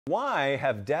Why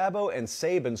have Dabo and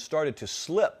Saban started to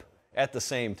slip at the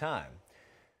same time?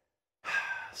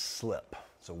 Slip.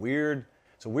 It's a weird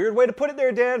way to put it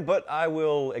there, Dan, but I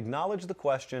will acknowledge the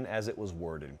question as it was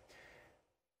worded.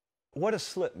 What does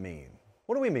slip mean?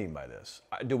 What do we mean by this?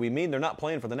 Do we mean they're not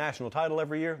playing for the national title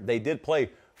every year? They did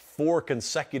play 4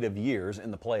 consecutive years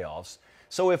in the playoffs.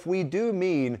 So if we do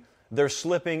mean they're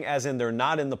slipping as in they're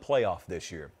not in the playoff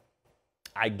this year,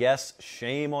 I guess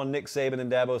shame on Nick Saban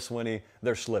and Dabo Swinney,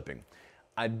 they're slipping.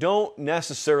 I don't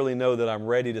necessarily know that I'm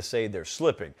ready to say they're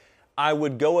slipping. I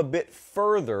would go a bit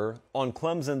further on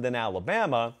Clemson than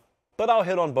Alabama, but I'll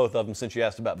hit on both of them since you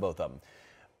asked about both of them.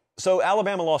 So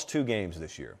Alabama lost 2 games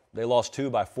this year. They lost 2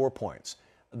 by 4 points.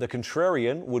 The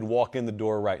contrarian would walk in the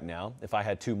door right now if I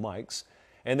had 2 mics,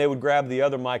 and they would grab the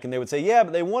other mic and they would say, yeah,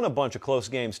 but they won a bunch of close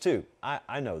games too.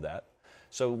 I know that.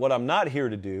 So what I'm not here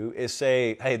to do is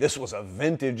say, hey, this was a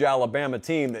vintage Alabama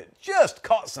team that just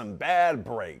caught some bad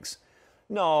breaks.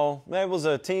 No, that was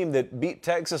a team that beat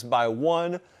Texas by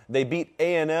 1. They beat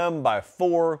A&M by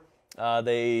 4.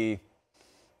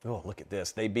 Look at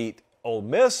this. They beat Ole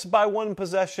Miss by 1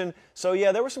 possession. So,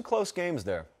 yeah, there were some close games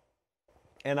there.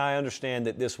 And I understand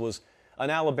that this was an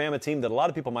Alabama team that a lot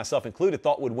of people, myself included,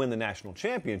 thought would win the national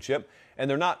championship. And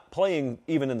they're not playing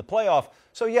even in the playoff.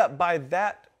 So, yeah, by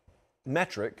that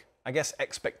metric, I guess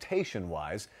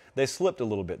expectation-wise, they slipped a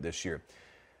little bit this year.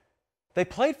 They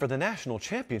played for the national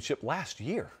championship last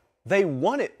year. They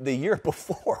won it the year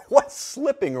before. What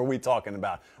slipping are we talking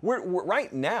about? We're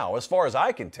right now, as far as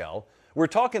I can tell, we're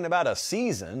talking about a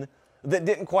season that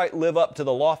didn't quite live up to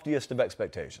the loftiest of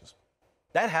expectations.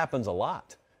 That happens a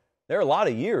lot. There are a lot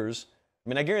of years. I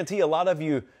mean, I guarantee a lot of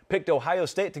you picked Ohio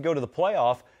State to go to the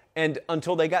playoff, and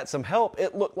until they got some help,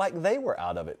 it looked like they were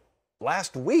out of it.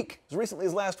 Last week, as recently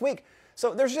as last week.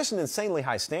 So there's just an insanely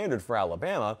high standard for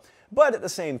Alabama. But at the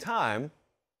same time,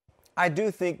 I do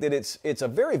think that it's a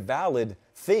very valid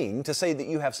thing to say that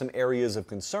you have some areas of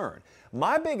concern.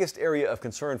 My biggest area of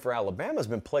concern for Alabama has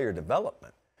been player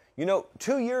development. You know,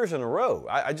 2 years in a row,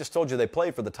 I just told you they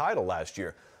played for the title last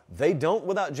year. They don't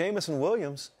without Jamison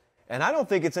Williams. And I don't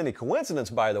think it's any coincidence,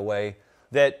 by the way,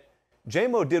 that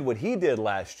J-Mo did what he did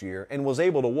last year and was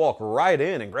able to walk right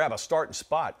in and grab a starting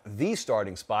spot, the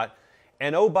starting spot.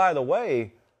 And oh, by the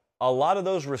way, a lot of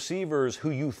those receivers who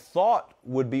you thought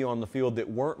would be on the field that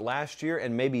weren't last year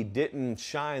and maybe didn't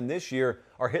shine this year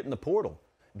are hitting the portal.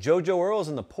 JoJo Earle's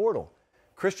in the portal.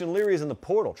 Christian Leary's in the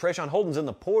portal. Trayshawn Holden's in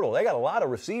the portal. They got a lot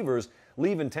of receivers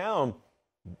leaving town.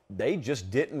 They just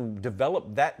didn't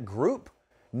develop that group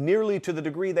nearly to the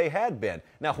degree they had been.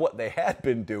 Now, what they had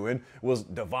been doing was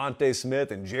Devontae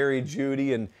Smith and Jerry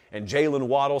Jeudy and Jalen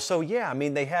Waddle. So, yeah, I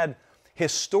mean, they had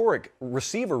historic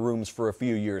receiver rooms for a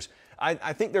few years.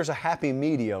 I think there's a happy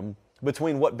medium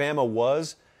between what Bama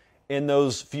was in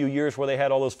those few years where they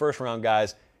had all those first-round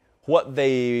guys, what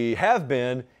they have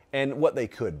been, and what they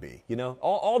could be. You know,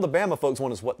 all the Bama folks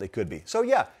want is what they could be. So,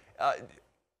 yeah,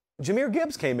 Jahmyr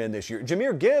Gibbs came in this year.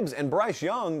 Jahmyr Gibbs and Bryce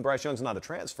Young. Bryce Young's not a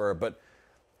transfer, but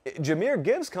Jahmyr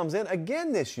Gibbs comes in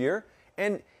again this year,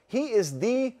 and he is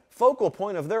the focal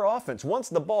point of their offense. Once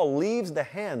the ball leaves the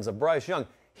hands of Bryce Young,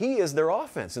 he is their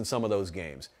offense in some of those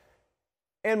games.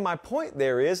 And my point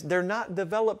there is they're not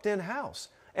developed in-house.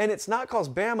 And it's not because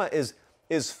Bama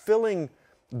is filling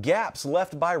gaps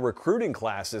left by recruiting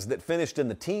classes that finished in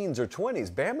the teens or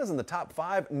 20s. Bama's in the top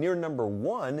 5, near number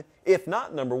 1, if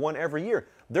not number 1 every year.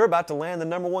 They're about to land the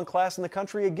number 1 class in the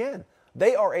country again.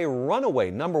 They are a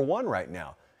runaway number 1 right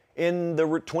now in the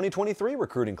 2023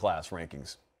 recruiting class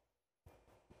rankings.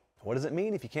 What does it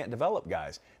mean if you can't develop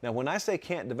guys? Now, when I say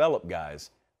can't develop guys,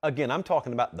 again, I'm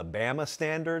talking about the Bama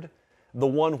standard, the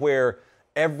one where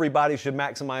everybody should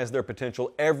maximize their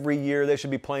potential. Every year they should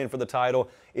be playing for the title.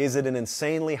 Is it an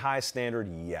insanely high standard?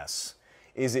 Yes.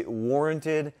 Is it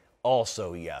warranted?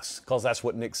 Also yes, because that's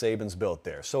what Nick Saban's built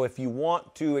there. So if you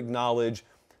want to acknowledge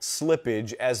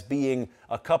slippage as being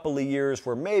a couple of years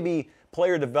where maybe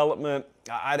player development,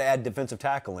 I'd add defensive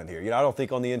tackle in here. You know, I don't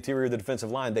think on the interior of the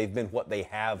defensive line they've been what they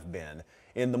have been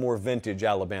in the more vintage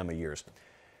Alabama years.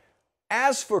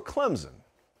 As for Clemson,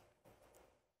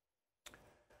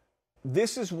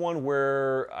 this is one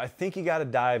where I think you got to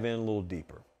dive in a little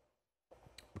deeper.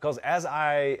 Because as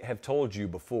I have told you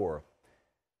before,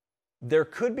 there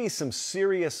could be some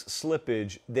serious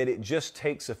slippage that it just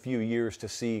takes a few years to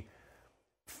see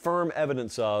firm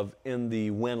evidence of in the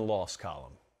win-loss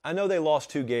column. I know they lost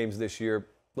 2 games this year.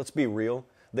 Let's be real.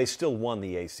 They still won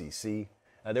the ACC.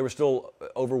 They were still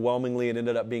overwhelmingly and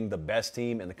ended up being the best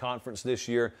team in the conference this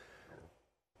year.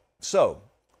 So,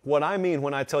 what I mean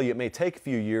when I tell you it may take a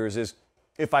few years is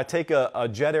if I take a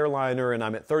jet airliner and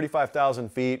I'm at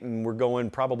 35,000 feet and we're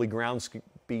going probably ground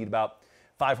speed about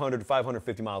 500 to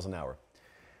 550 miles an hour.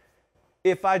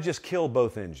 If I just kill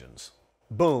both engines,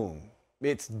 boom,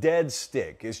 it's dead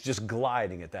stick. It's just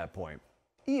gliding at that point.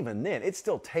 Even then, it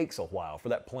still takes a while for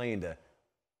that plane to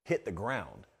hit the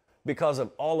ground because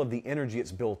of all of the energy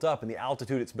it's built up and the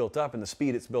altitude it's built up and the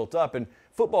speed it's built up. And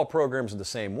football programs are the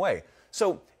same way.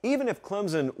 So even if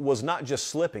Clemson was not just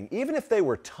slipping, even if they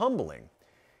were tumbling,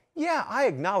 yeah, I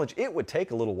acknowledge it would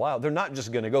take a little while. They're not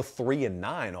just going to go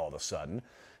 3-9 all of a sudden.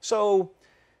 So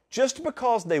just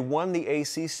because they won the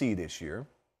ACC this year,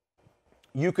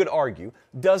 you could argue,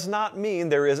 does not mean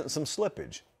there isn't some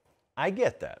slippage. I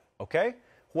get that, okay?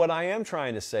 What I am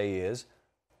trying to say is,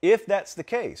 if that's the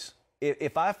case,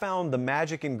 if I found the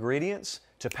magic ingredients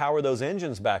to power those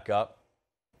engines back up,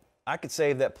 I could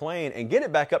save that plane and get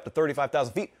it back up to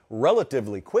 35,000 feet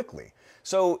relatively quickly.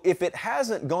 So if it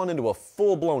hasn't gone into a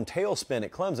full-blown tailspin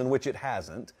at Clemson, which it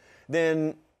hasn't,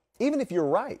 then even if you're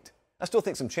right, I still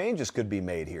think some changes could be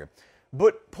made here.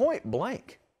 But point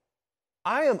blank,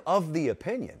 I am of the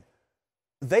opinion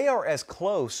they are as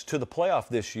close to the playoff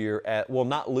this year at, well,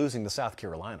 not losing to South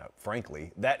Carolina,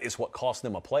 frankly. That is what cost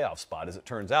them a playoff spot, as it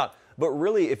turns out. But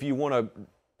really, if you want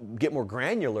to get more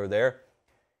granular there,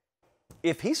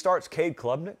 if he starts Cade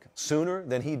Klubnik sooner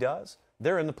than he does,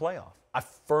 they're in the playoff. I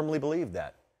firmly believe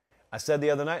that. I said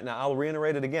the other night, and I'll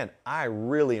reiterate it again, I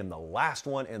really am the last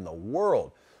one in the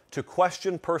world to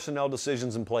question personnel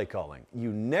decisions and play calling.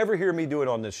 You never hear me do it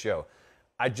on this show.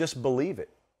 I just believe it.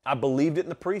 I believed it in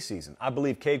the preseason. I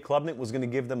believe Cade Klubnik was going to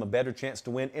give them a better chance to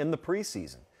win in the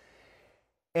preseason.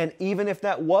 And even if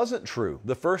that wasn't true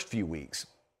the first few weeks,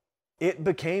 it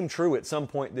became true at some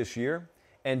point this year,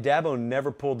 and Dabo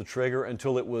never pulled the trigger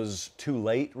until it was too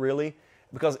late, really,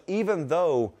 because even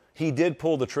though he did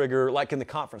pull the trigger, like in the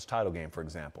conference title game, for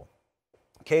example,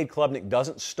 Cade Klubnik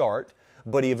doesn't start,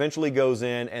 but he eventually goes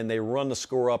in and they run the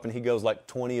score up and he goes like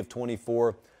 20 of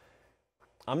 24.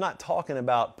 I'm not talking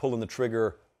about pulling the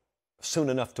trigger soon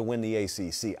enough to win the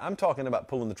ACC. I'm talking about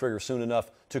pulling the trigger soon enough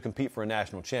to compete for a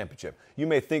national championship. You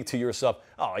may think to yourself,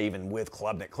 oh, even with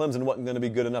Klubnik, Clemson wasn't going to be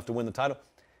good enough to win the title.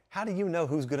 How do you know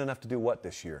who's good enough to do what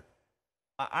this year?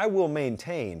 I will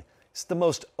maintain it's the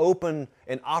most open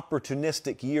and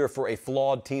opportunistic year for a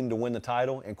flawed team to win the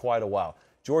title in quite a while.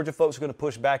 Georgia folks are going to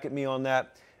push back at me on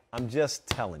that. I'm just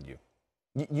telling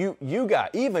you. You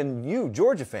got, even you,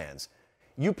 Georgia fans,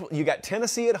 you got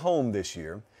Tennessee at home this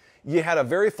year. You had a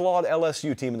very flawed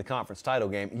LSU team in the conference title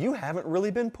game. You haven't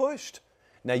really been pushed.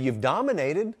 Now, you've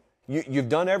dominated. You've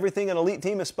done everything an elite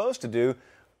team is supposed to do.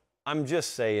 I'm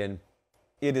just saying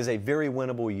it is a very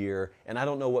winnable year, and I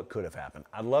don't know what could have happened.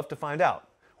 I'd love to find out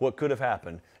what could have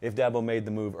happened if Dabo made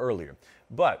the move earlier.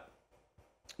 But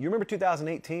you remember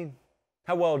 2018?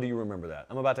 How well do you remember that?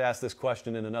 I'm about to ask this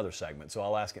question in another segment, so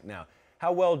I'll ask it now.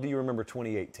 How well do you remember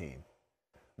 2018?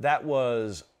 That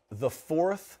was the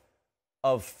fourth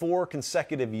of 4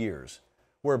 consecutive years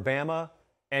where Bama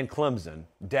and Clemson,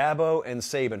 Dabo and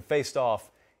Saban faced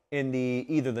off in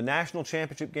either the national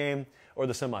championship game or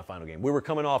the semifinal game. We were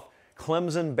coming off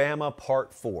Clemson-Bama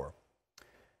Part 4.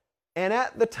 And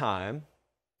at the time,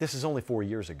 this is only 4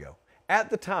 years ago, at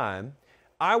the time,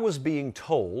 I was being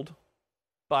told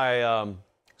by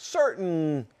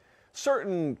certain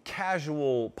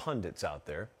casual pundits out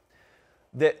there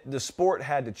that the sport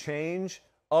had to change.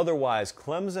 Otherwise,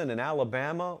 Clemson and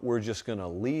Alabama were just going to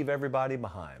leave everybody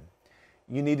behind.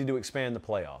 You needed to expand the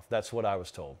playoff. That's what I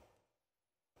was told.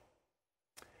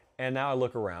 And now I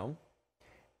look around,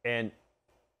 and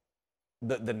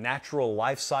the natural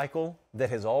life cycle that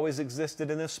has always existed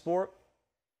in this sport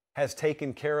has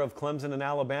taken care of Clemson and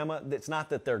Alabama. It's not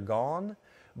that they're gone,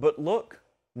 but look,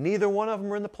 neither one of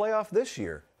them are in the playoff this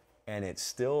year, and it's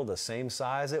still the same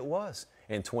size it was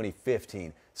in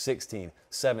 2015, 16,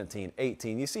 17,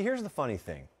 18. You see, here's the funny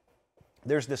thing.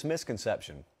 There's this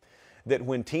misconception that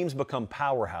when teams become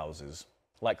powerhouses,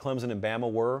 like Clemson and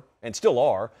Bama were, and still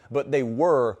are, but they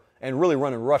were, and really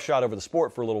running roughshod over the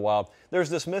sport for a little while, there's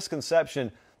this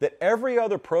misconception that every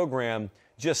other program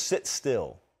just sits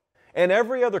still. And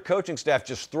every other coaching staff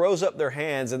just throws up their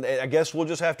hands, and I guess we'll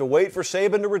just have to wait for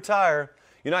Saban to retire.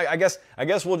 You know, I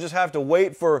guess we'll just have to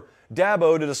wait for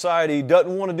Dabo to decide he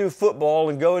doesn't want to do football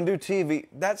and go and do TV.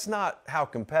 That's not how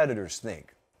competitors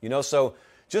think. You know, so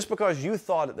just because you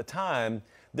thought at the time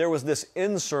there was this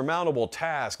insurmountable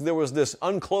task, there was this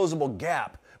unclosable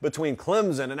gap between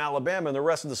Clemson and Alabama and the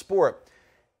rest of the sport,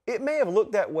 it may have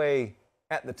looked that way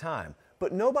at the time,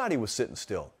 but nobody was sitting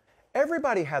still.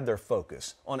 Everybody had their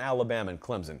focus on Alabama and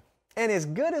Clemson. And as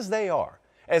good as they are,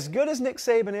 as good as Nick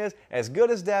Saban is, as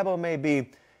good as Dabo may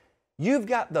be, you've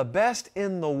got the best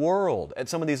in the world at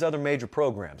some of these other major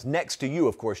programs. Next to you,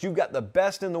 of course, you've got the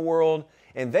best in the world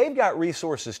And they've got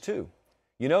resources too.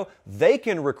 You know, they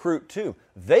can recruit too.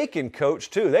 They can coach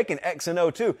too. They can X and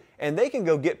O too. And they can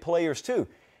go get players too.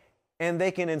 And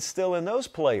they can instill in those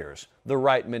players the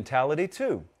right mentality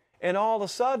too. And all of a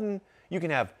sudden, you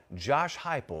can have Josh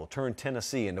Heupel turn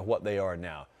Tennessee into what they are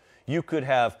now. You could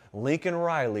have Lincoln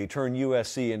Riley turn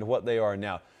USC into what they are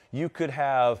now. You could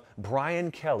have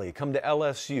Brian Kelly come to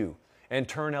LSU and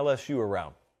turn LSU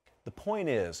around. The point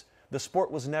is, the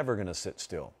sport was never going to sit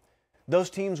still. Those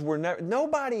teams were never,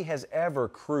 nobody has ever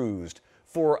cruised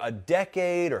for a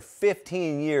decade or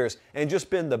 15 years and just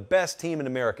been the best team in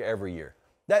America every year.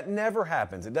 That never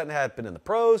happens. It doesn't happen in the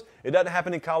pros. It doesn't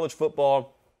happen in college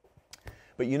football.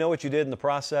 But you know what you did in the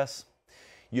process?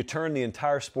 You turned the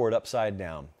entire sport upside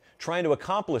down, trying to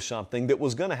accomplish something that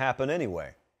was going to happen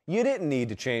anyway. You didn't need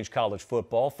to change college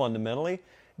football fundamentally.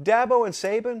 Dabo and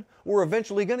Saban were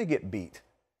eventually going to get beat.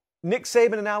 Nick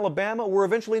Saban and Alabama were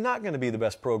eventually not going to be the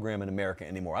best program in America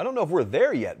anymore. I don't know if we're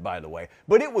there yet, by the way,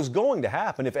 but it was going to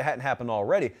happen if it hadn't happened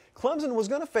already. Clemson was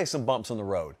going to face some bumps on the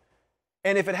road.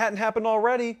 And if it hadn't happened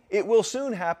already, it will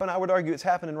soon happen. I would argue it's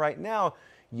happening right now.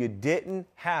 You didn't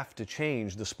have to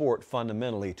change the sport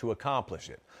fundamentally to accomplish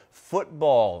it.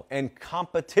 Football and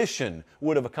competition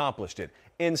would have accomplished it.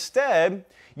 Instead,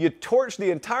 you torched the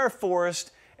entire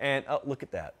forest and look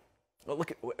at that.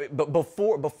 Look at, but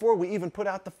before we even put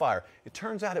out the fire, it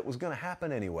turns out it was going to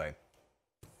happen anyway.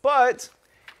 But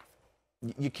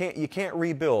you can't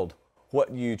rebuild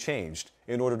what you changed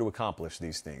in order to accomplish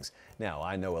these things. Now,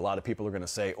 I know a lot of people are going to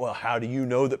say, well, how do you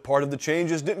know that part of the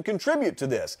changes didn't contribute to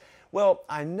this? Well,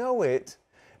 I know it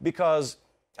because,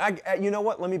 you know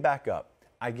what? Let me back up.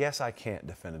 I guess I can't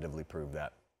definitively prove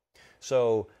that.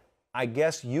 So I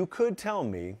guess you could tell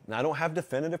me, and I don't have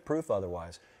definitive proof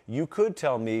otherwise, you could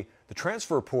tell me the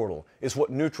transfer portal is what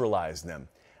neutralized them.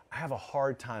 I have a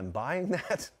hard time buying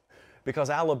that because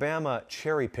Alabama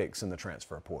cherry picks in the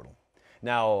transfer portal.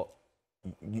 Now,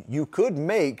 you could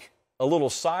make a little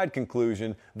side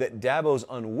conclusion that Dabo's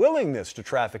unwillingness to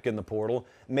traffic in the portal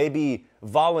may be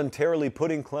voluntarily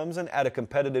putting Clemson at a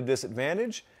competitive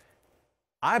disadvantage.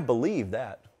 I believe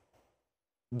that.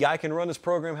 Guy can run his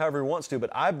program however he wants to, but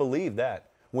I believe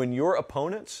that when your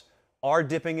opponents are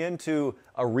dipping into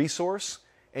a resource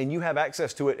and you have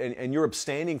access to it and you're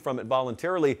abstaining from it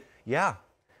voluntarily, yeah,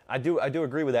 I do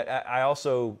agree with that. I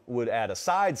also would add a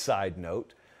side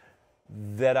note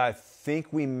that I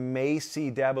think we may see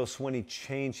Dabo Swinney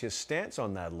change his stance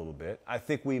on that a little bit. I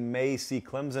think we may see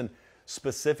Clemson,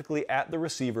 specifically at the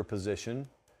receiver position,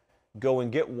 go and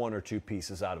get one or two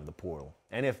pieces out of the portal.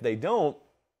 And if they don't,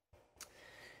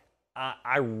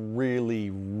 I really,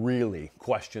 really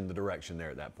question the direction there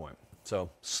at that point. So,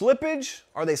 slippage,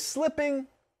 are they slipping?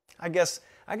 I guess,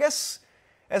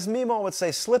 as Meemaw would say,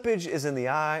 slippage is in the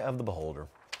eye of the beholder.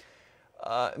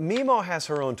 Meemaw has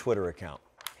her own Twitter account.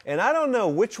 And I don't know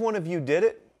which one of you did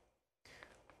it,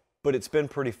 but it's been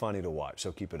pretty funny to watch,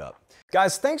 so keep it up.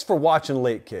 Guys, thanks for watching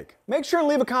Late Kick. Make sure to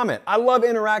leave a comment. I love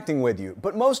interacting with you.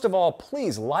 But most of all,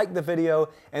 please like the video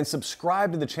and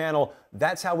subscribe to the channel.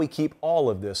 That's how we keep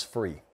all of this free.